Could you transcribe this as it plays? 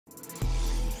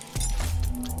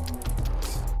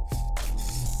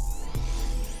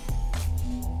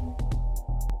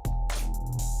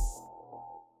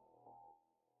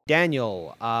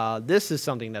Daniel, this is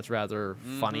something that's rather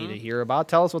funny to hear about.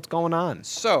 Tell us what's going on.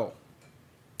 So,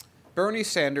 Bernie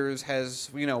Sanders has,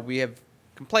 we have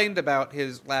complained about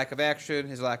his lack of action,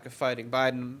 his lack of fighting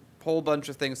Biden, a whole bunch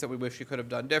of things that we wish he could have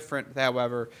done different.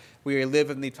 However, we live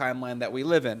in the timeline that we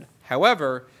live in.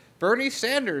 However, Bernie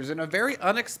Sanders, in a very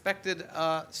unexpected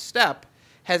step,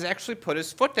 has actually put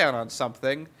his foot down on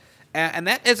something, and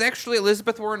that is actually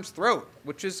Elizabeth Warren's throat,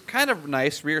 which is kind of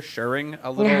nice, reassuring,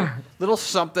 a little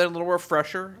something, a little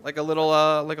refresher, like a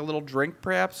little drink,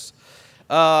 perhaps.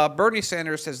 Bernie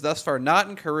Sanders has thus far not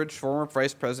encouraged former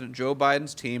Vice President Joe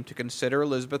Biden's team to consider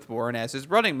Elizabeth Warren as his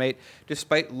running mate,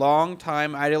 despite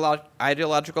long-time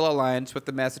ideological alliance with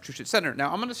the Massachusetts senator.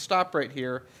 Now, I'm going to stop right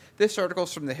here. This article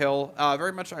is from The Hill.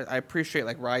 Very much I appreciate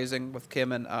Rising with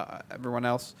Kim and everyone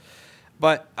else.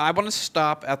 But I want to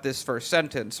stop at this first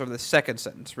sentence, or the second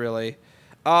sentence, really.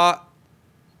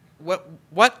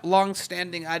 What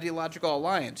long-standing ideological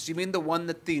alliance? You mean the one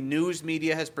that the news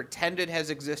media has pretended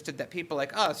has existed, that people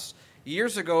like us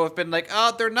years ago have been like,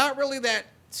 oh, they're not really that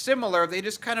similar. They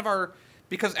just kind of are,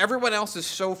 because everyone else is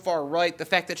so far right. The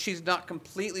fact that she's not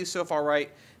completely so far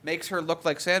right makes her look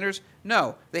like Sanders?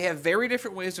 No. They have very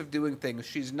different ways of doing things.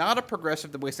 She's not a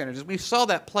progressive the way Sanders is. We saw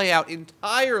that play out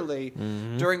entirely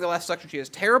during the last election. She has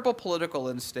terrible political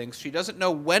instincts. She doesn't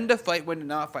know when to fight, when to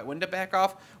not fight, when to back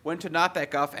off, when to not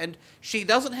back off. And she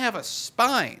doesn't have a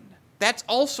spine. That's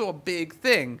also a big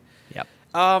thing. Yep.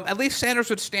 At least Sanders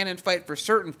would stand and fight for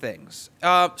certain things.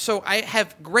 So I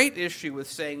have great issue with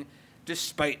saying,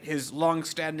 despite his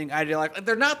long-standing ideology,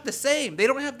 they're not the same. They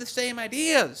don't have the same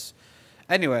ideas.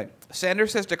 Anyway,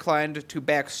 Sanders has declined to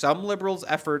back some liberals'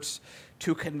 efforts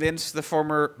to convince the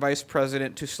former vice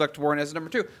president to select Warren as number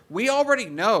 2. We already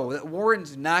know that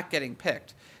Warren's not getting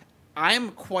picked.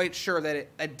 I'm quite sure that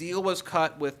a deal was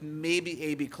cut with maybe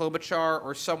A.B. Klobuchar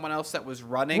or someone else that was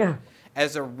running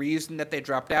as a reason that they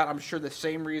dropped out. I'm sure the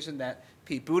same reason that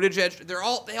Pete Buttigieg,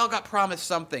 they all got promised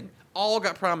something. All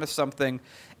got promised something,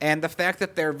 and the fact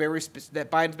that they're that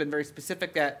Biden's been very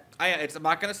specific that I'm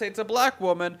not going to say it's a black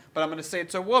woman, but I'm going to say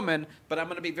it's a woman, but I'm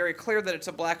going to be very clear that it's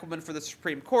a black woman for the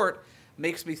Supreme Court,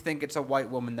 makes me think it's a white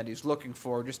woman that he's looking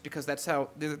for, just because that's how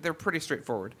they're pretty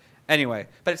straightforward. Anyway,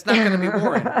 but it's not going to be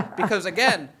Warren, because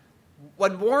again,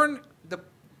 when Warren, the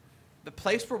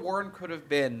place where Warren could have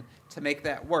been to make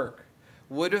that work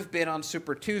would have been on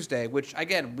Super Tuesday, which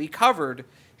again we covered.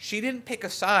 She didn't pick a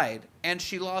side, and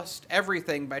she lost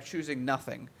everything by choosing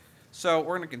nothing. So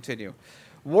we're going to continue.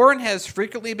 Warren has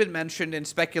frequently been mentioned in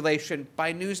speculation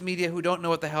by news media who don't know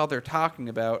what the hell they're talking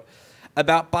about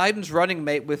Biden's running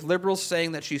mate, with liberals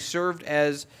saying that she served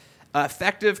as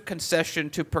effective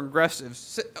concession to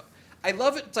progressives. I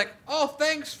love it. It's like, oh,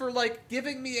 thanks for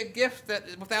giving me a gift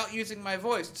that without using my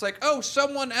voice. It's like, oh,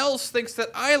 someone else thinks that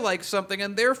I like something,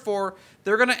 and therefore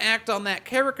they're going to act on that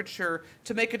caricature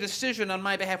to make a decision on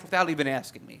my behalf without even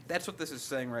asking me. That's what this is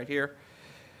saying right here.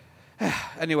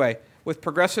 Anyway, with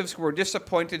progressives who were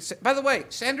disappointed. By the way,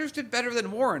 Sanders did better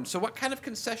than Warren, so what kind of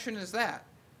concession is that?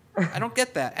 I don't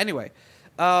get that. Anyway,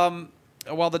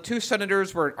 while the two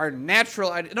senators are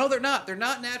natural, no, they're not. They're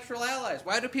not natural allies.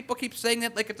 Why do people keep saying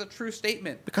that like it's a true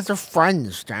statement? Because they're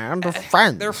friends, Dan. They're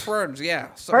friends. They're friends, yeah.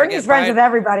 So Bernie's friends with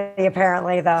everybody,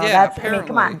 apparently, though. Yeah, apparently. I mean,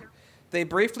 come on. They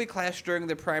briefly clashed during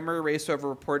the primary race over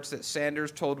reports that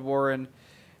Sanders told Warren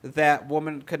that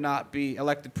woman could not be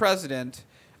elected president.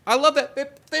 I love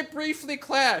that. They briefly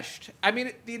clashed. I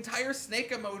mean, the entire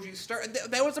snake emoji started.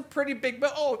 That was a pretty big,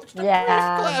 but just a brief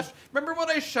clash. Remember when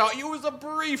I shot you? It was a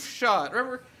brief shot.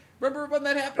 Remember when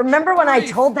that happened? Remember when I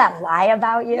told that lie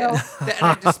about you? Yeah. And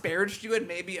I disparaged you and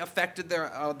maybe affected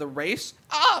the race?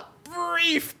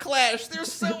 Brief clash. They're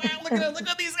so look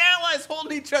at these allies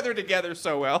holding each other together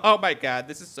so well. Oh my God,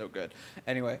 this is so good.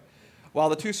 Anyway. While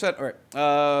the two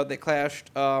they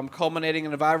clashed, culminating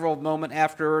in a viral moment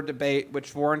after a debate,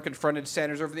 which Warren confronted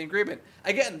Sanders over the agreement.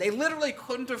 Again, they literally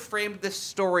couldn't have framed this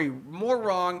story more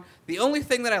wrong. The only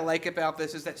thing that I like about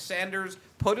this is that Sanders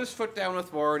put his foot down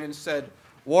with Warren and said,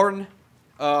 Warren,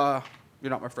 you're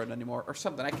not my friend anymore, or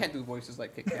something. I can't do voices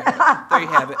like Kit Kat. There you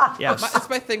have it. Yes. That's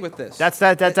my thing with this. That's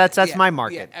my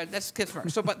market. Yeah, that's Kit's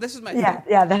market. So, but this is my thing.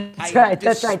 That's right.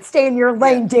 That's right. Stay in your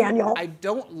lane, Daniel. I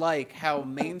don't like how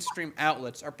mainstream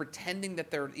outlets are pretending that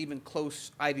they're even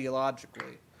close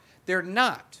ideologically. They're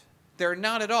not. They're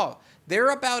not at all.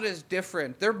 They're about as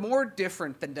different. They're more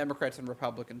different than Democrats and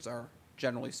Republicans are,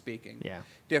 generally speaking. Yeah.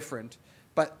 Different.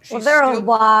 But there are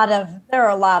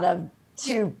a lot of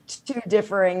two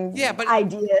differing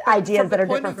ideas that are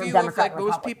different from Democrat and Republican.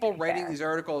 Most people writing these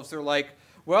articles, they're like,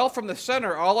 well, from the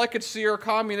center, all I could see are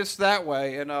communists that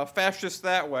way and fascists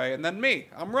that way, and then me.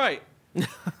 I'm right.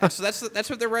 And so that's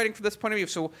what they're writing from this point of view.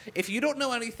 So if you don't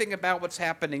know anything about what's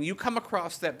happening, you come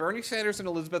across that Bernie Sanders and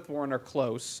Elizabeth Warren are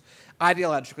close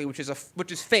ideologically,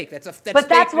 which is fake. That's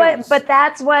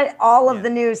that's what all of the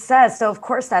news says. So of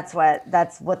course that's what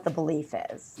the belief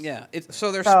is. Yeah.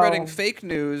 So they're spreading fake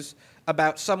news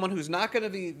about someone who's not going to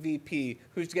be VP,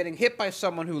 who's getting hit by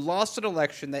someone who lost an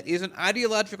election that isn't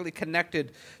ideologically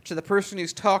connected to the person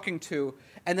he's talking to,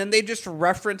 and then they just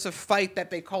reference a fight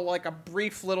that they call like a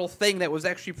brief little thing that was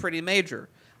actually pretty major.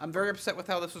 I'm very upset with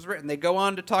how this was written. They go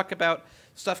on to talk about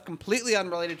stuff completely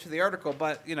unrelated to the article,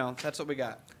 but, that's what we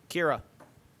got. Kira.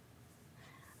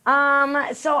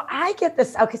 So I get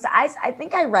this. Okay, so I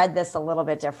think I read this a little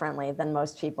bit differently than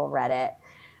most people read it.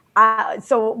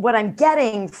 So what I'm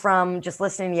getting from just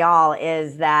listening to y'all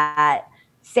is that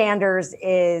Sanders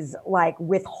is like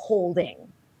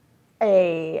withholding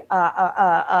a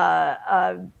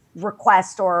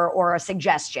request or a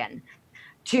suggestion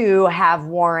to have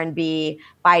Warren be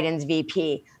Biden's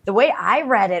VP. The way I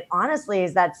read it, honestly,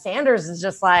 is that Sanders is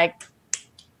just like,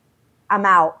 I'm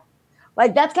out.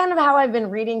 Like, that's kind of how I've been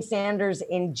reading Sanders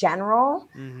in general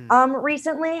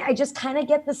recently. I just kind of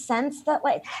get the sense that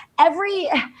like every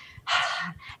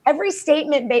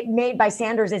statement made by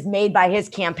Sanders is made by his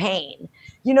campaign.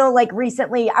 Like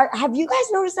recently, have you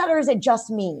guys noticed that, or is it just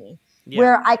me? Yeah.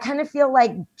 Where I kind of feel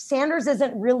like Sanders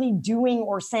isn't really doing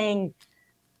or saying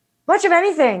much of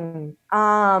anything.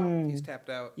 He's tapped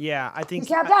out. Yeah, I think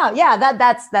he's tapped out. Yeah,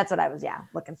 that's what I was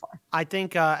looking for. I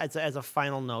think as a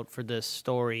final note for this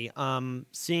story,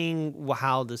 seeing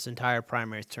how this entire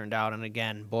primary turned out, and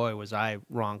again, boy, was I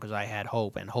wrong because I had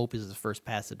hope, and hope is the first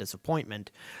pass of disappointment.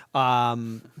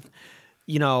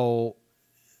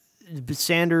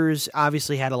 Sanders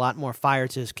obviously had a lot more fire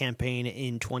to his campaign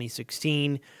in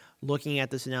 2016. Looking at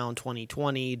this now in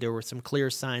 2020, there were some clear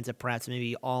signs that perhaps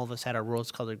maybe all of us had our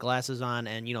rose-colored glasses on,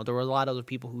 and there were a lot of other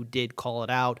people who did call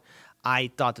it out. I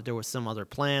thought that there was some other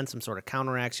plan, some sort of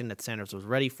counteraction that Sanders was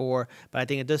ready for. But I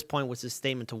think at this point was his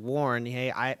statement to Warren,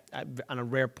 hey, I on a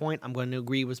rare point, I'm going to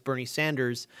agree with Bernie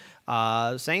Sanders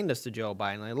saying this to Joe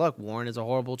Biden. Like, look, Warren is a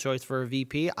horrible choice for a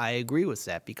VP. I agree with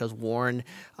that because Warren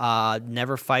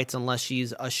never fights unless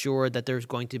she's assured that there's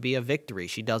going to be a victory.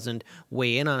 She doesn't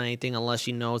weigh in on anything unless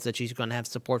she knows that she's going to have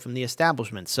support from the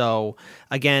establishment. So,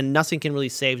 again, nothing can really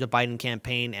save the Biden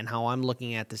campaign. And how I'm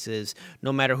looking at this is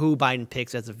no matter who Biden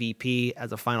picks as a VP,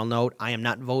 as a final note, I am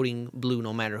not voting blue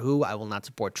no matter who. I will not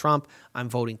support Trump. I'm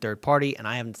voting third party, and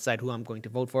I haven't decided who I'm going to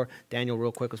vote for. Daniel,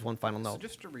 real quick, was one final note. So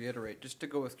just to reiterate, just to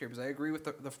go with Kira, because I agree with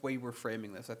the way we're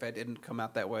framing this. If I didn't come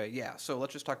out that way, yeah. So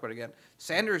let's just talk about it again.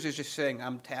 Sanders is just saying,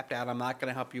 I'm tapped out. I'm not going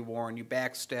to help you, Warren. You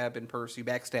backstab in person. You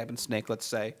backstab in Snake, let's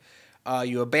say.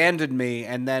 You abandoned me,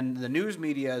 and then the news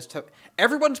media is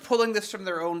everyone's pulling this from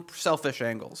their own selfish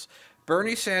angles.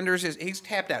 Bernie Sanders he's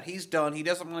tapped out. He's done. He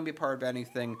doesn't want to be part of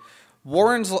anything.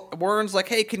 Warren's like,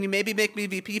 hey, can you maybe make me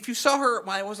VP? If you saw her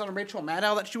when I was on Rachel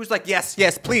Maddow, that she was like, yes,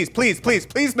 please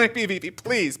make me VP,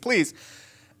 please.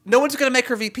 No one's going to make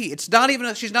her VP. She's not even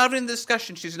in the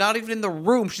discussion. She's not even in the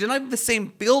room. She's not even in the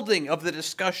same building of the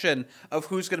discussion of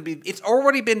who's going to be. It's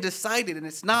already been decided, and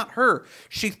it's not her.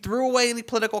 She threw away any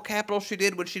political capital she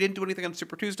did when she didn't do anything on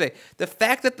Super Tuesday. The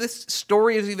fact that this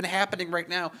story is even happening right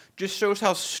now just shows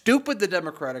how stupid the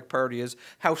Democratic Party is,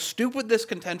 how stupid this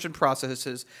contention process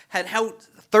is, and how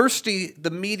thirsty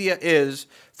the media is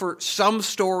for some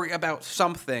story about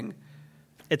something.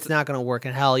 It's not going to work.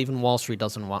 And hell, even Wall Street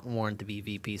doesn't want Warren to be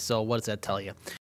VP. So what does that tell you?